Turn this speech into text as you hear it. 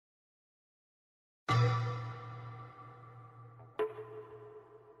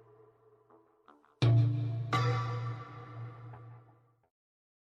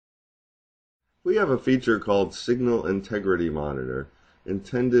We have a feature called Signal Integrity Monitor,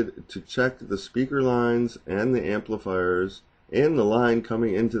 intended to check the speaker lines and the amplifiers and the line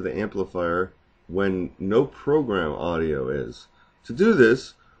coming into the amplifier when no program audio is. To do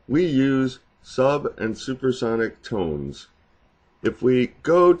this, we use sub and supersonic tones. If we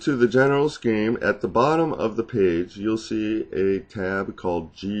go to the general scheme, at the bottom of the page you'll see a tab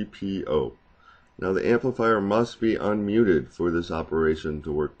called GPO. Now the amplifier must be unmuted for this operation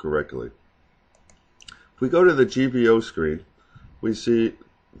to work correctly. If we go to the GPO screen, we see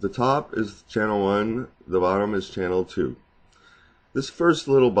the top is channel 1, the bottom is channel 2. This first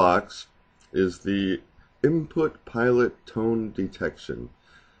little box is the input pilot tone detection.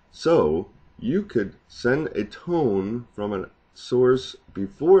 So you could send a tone from a source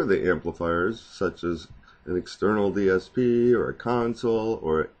before the amplifiers, such as an external DSP or a console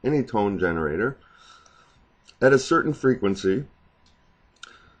or any tone generator, at a certain frequency,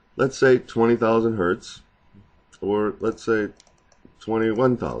 let's say 20,000 hertz, or let's say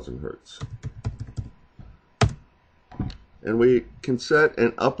 21,000 hertz. And we can set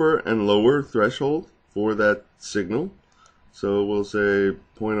an upper and lower threshold for that signal. So we'll say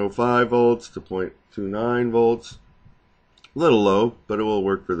 0.05 volts to 0.29 volts. A little low, but it will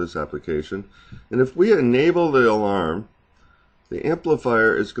work for this application. And if we enable the alarm, the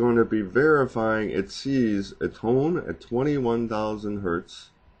amplifier is going to be verifying it sees a tone at 21,000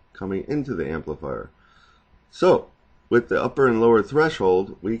 hertz coming into the amplifier. So with the upper and lower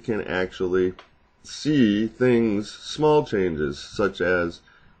threshold, we can actually see things, small changes, such as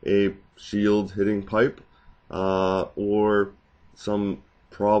a shield hitting pipe or some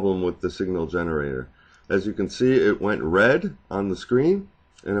problem with the signal generator. As you can see, it went red on the screen,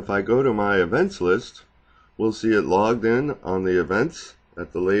 and if I go to my events list, we'll see it logged in on the events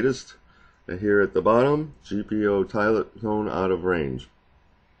at the latest, and here at the bottom, GPO tone out of range.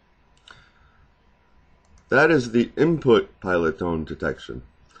 That is the input pilot tone detection.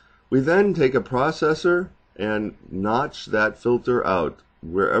 We then take a processor and notch that filter out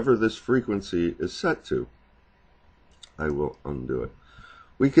wherever this frequency is set to. I will undo it.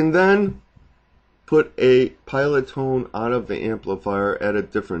 We can then put a pilot tone out of the amplifier at a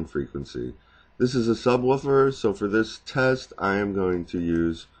different frequency. This is a subwoofer, so for this test I am going to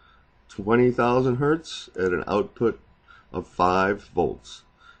use 20,000 hertz at an output of 5 volts.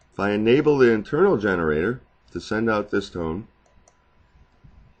 If I enable the internal generator to send out this tone,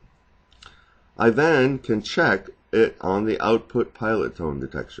 I then can check it on the output pilot tone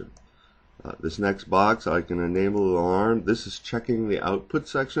detection. This next box, I can enable the alarm. This is checking the output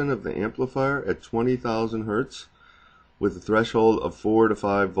section of the amplifier at 20,000 hertz with a threshold of 4 to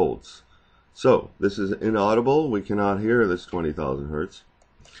 5 volts. So this is inaudible. We cannot hear this 20,000 hertz.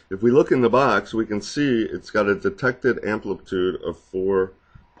 If we look in the box, we can see it's got a detected amplitude of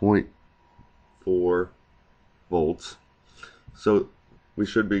 4.4 volts. So we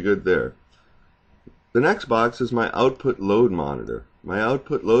should be good there. The next box is my output load monitor. My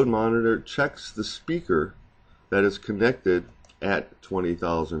output load monitor checks the speaker that is connected at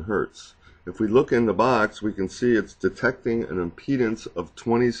 20,000 hertz. If we look in the box, we can see it's detecting an impedance of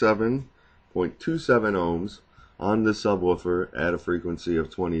 27.27 ohms on the subwoofer at a frequency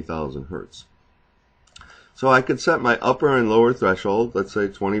of 20,000 hertz. So I could set my upper and lower threshold, let's say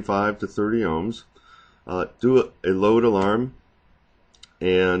 25 to 30 ohms, do a load alarm,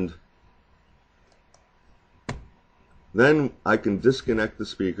 and then I can disconnect the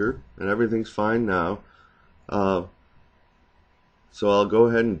speaker, and everything's fine now. So I'll go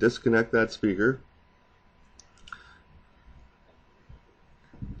ahead and disconnect that speaker.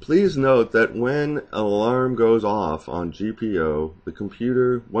 Please note that when an alarm goes off on GPO, the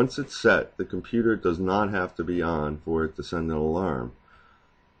computer, once it's set, the computer does not have to be on for it to send an alarm.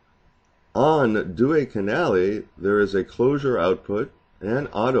 On Duecanali, there is a closure output and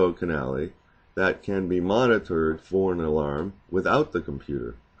Ottocanali that can be monitored for an alarm without the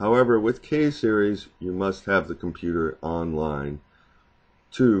computer. However, with K series, you must have the computer online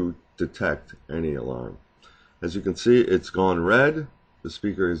to detect any alarm. As you can see, it's gone red. The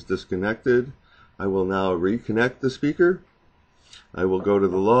speaker is disconnected. I will now reconnect the speaker. I will go to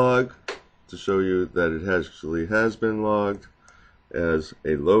the log to show you that it actually has been logged as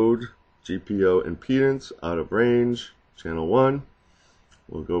a load GPO impedance out of range, channel 1.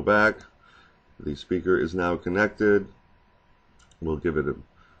 We'll go back. The speaker is now connected. We'll give it a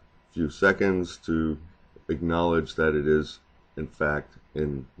few seconds to acknowledge that it is in fact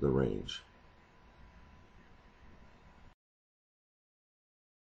in the range.